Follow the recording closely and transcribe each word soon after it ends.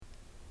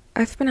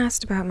I've been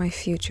asked about my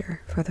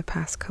future for the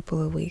past couple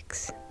of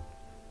weeks.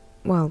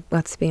 Well,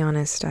 let's be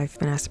honest, I've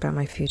been asked about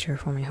my future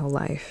for my whole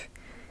life.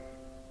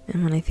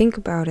 And when I think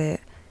about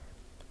it,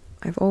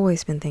 I've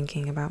always been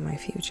thinking about my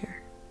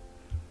future.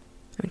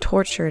 I'm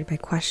tortured by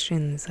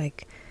questions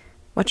like,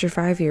 what's your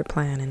 5-year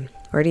plan? And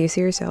where do you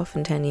see yourself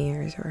in 10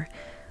 years? Or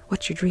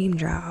what's your dream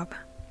job?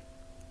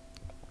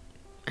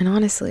 And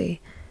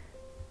honestly,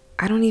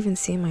 I don't even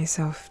see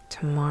myself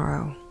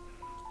tomorrow.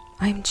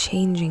 I'm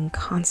changing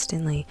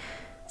constantly.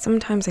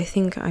 Sometimes I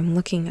think I'm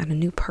looking at a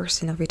new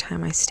person every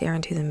time I stare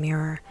into the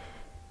mirror,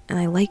 and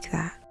I like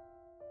that.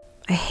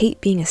 I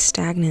hate being a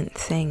stagnant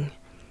thing.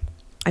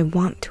 I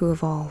want to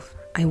evolve.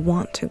 I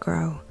want to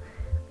grow.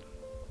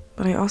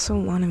 But I also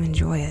want to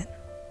enjoy it.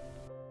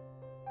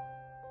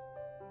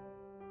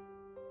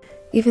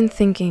 Even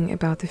thinking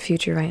about the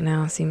future right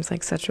now seems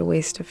like such a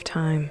waste of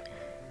time.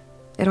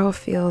 It all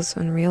feels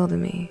unreal to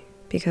me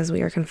because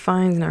we are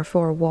confined in our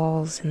 4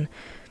 walls, and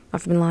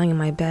I've been lying in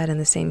my bed in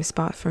the same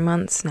spot for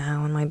months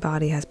now, and my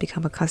body has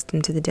become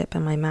accustomed to the dip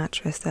in my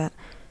mattress that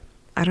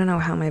I don't know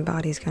how my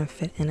body's gonna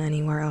fit in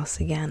anywhere else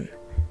again.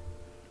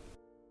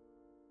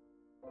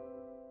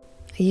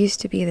 I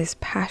used to be this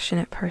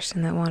passionate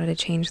person that wanted to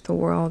change the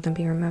world and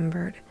be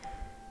remembered,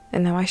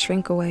 and now I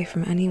shrink away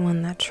from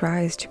anyone that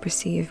tries to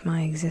perceive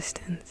my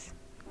existence.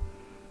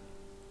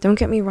 Don't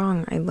get me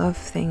wrong, I love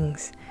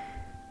things,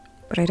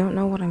 but I don't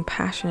know what I'm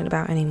passionate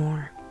about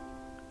anymore.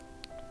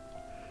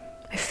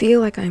 I feel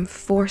like I'm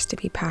forced to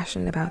be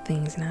passionate about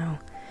things now,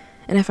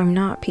 and if I'm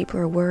not, people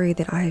are worried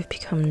that I have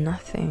become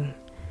nothing.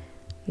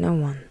 No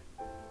one.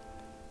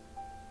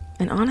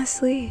 And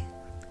honestly,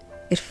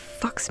 it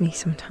fucks me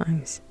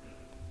sometimes.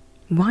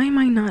 Why am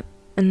I not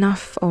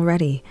enough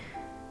already?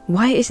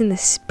 Why isn't the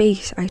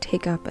space I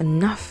take up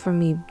enough for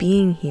me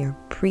being here,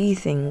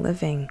 breathing,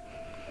 living?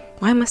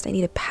 Why must I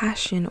need a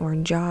passion or a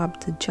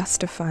job to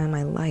justify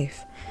my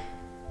life?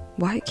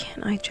 Why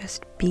can't I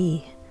just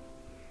be?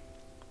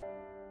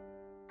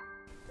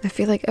 I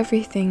feel like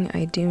everything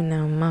I do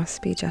now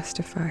must be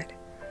justified,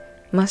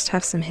 must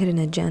have some hidden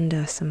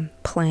agenda, some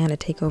plan to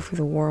take over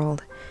the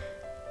world.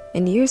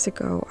 And years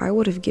ago, I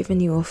would have given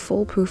you a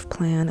foolproof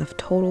plan of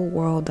total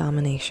world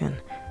domination.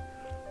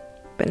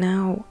 But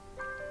now,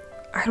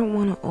 I don't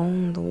want to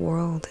own the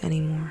world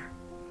anymore.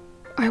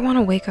 I want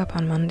to wake up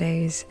on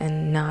Mondays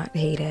and not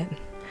hate it.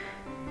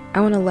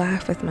 I want to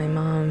laugh with my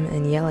mom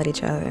and yell at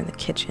each other in the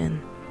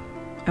kitchen.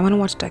 I want to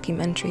watch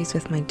documentaries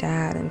with my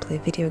dad and play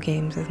video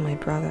games with my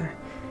brother.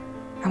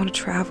 I want to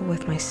travel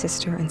with my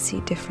sister and see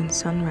different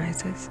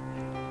sunrises.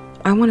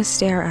 I want to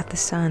stare at the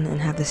sun and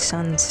have the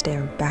sun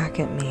stare back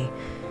at me.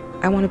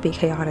 I want to be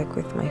chaotic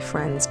with my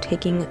friends,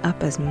 taking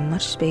up as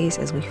much space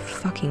as we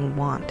fucking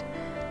want.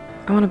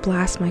 I want to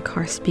blast my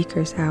car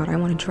speakers out. I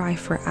want to drive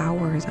for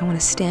hours. I want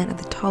to stand at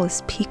the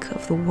tallest peak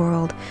of the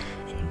world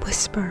and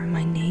whisper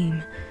my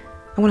name.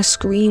 I want to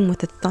scream with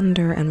the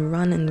thunder and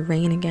run in the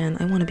rain again.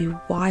 I want to be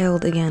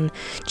wild again,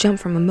 jump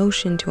from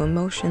emotion to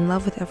emotion,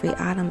 love with every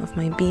atom of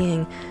my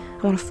being.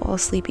 I want to fall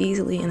asleep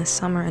easily in the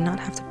summer and not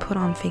have to put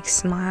on fake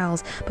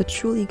smiles, but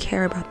truly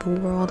care about the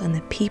world and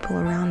the people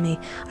around me.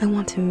 I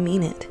want to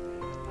mean it.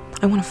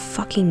 I want to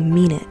fucking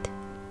mean it.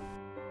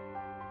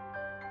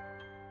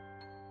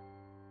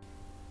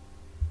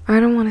 I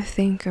don't want to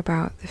think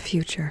about the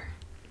future.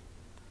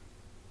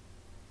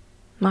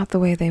 Not the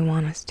way they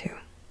want us to.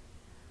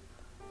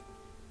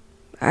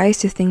 I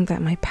used to think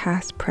that my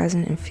past,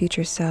 present, and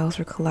future selves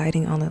were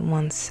colliding all at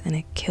once, and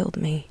it killed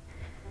me.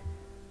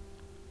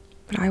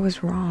 But I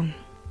was wrong.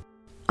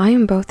 I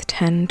am both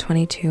 10,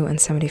 22, and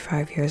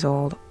 75 years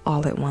old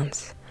all at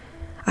once.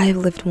 I have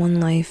lived one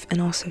life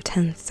and also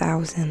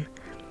 10,000.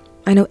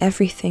 I know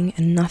everything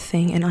and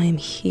nothing, and I am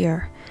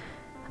here.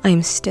 I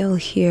am still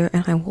here,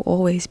 and I will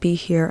always be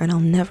here, and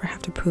I'll never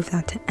have to prove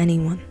that to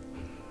anyone.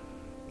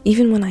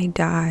 Even when I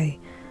die,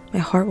 my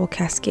heart will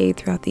cascade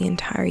throughout the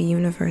entire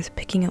universe,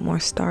 picking up more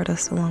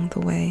stardust along the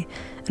way,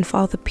 and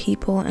follow the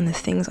people and the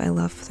things I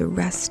love for the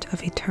rest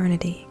of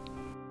eternity.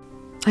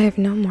 I have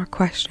no more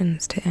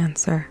questions to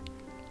answer,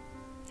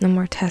 no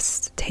more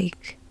tests to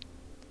take,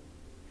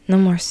 no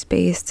more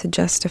space to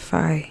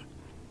justify.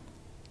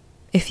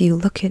 If you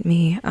look at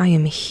me, I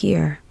am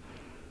here,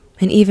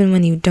 and even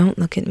when you don't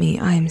look at me,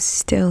 I am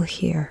still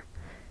here,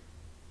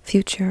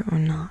 future or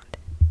not.